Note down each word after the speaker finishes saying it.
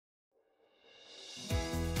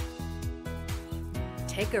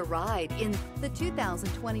Take a ride in the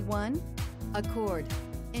 2021 Accord.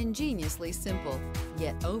 Ingeniously simple,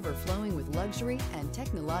 yet overflowing with luxury and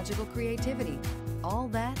technological creativity. All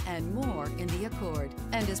that and more in the Accord,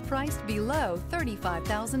 and is priced below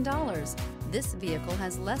 $35,000. This vehicle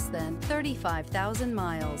has less than 35,000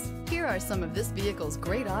 miles. Here are some of this vehicle's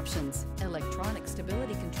great options: electronic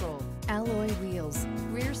stability control, alloy wheels,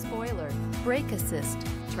 rear spoiler, brake assist,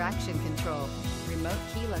 traction control, remote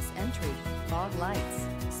keyless entry, fog lights,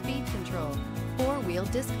 speed control, four-wheel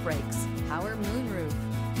disc brakes, power moonroof.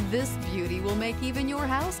 This beauty will make even your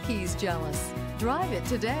house keys jealous. Drive it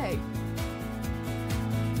today.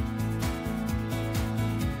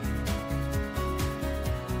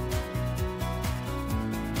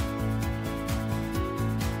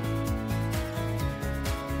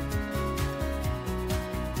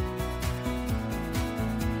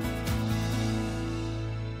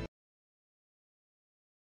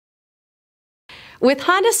 With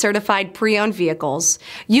Honda Certified Pre-Owned Vehicles,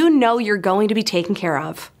 you know you're going to be taken care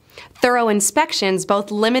of. Thorough inspections,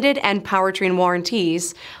 both limited and powertrain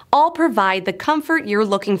warranties, all provide the comfort you're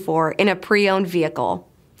looking for in a pre-owned vehicle.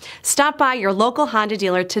 Stop by your local Honda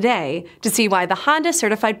dealer today to see why the Honda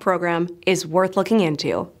Certified program is worth looking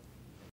into.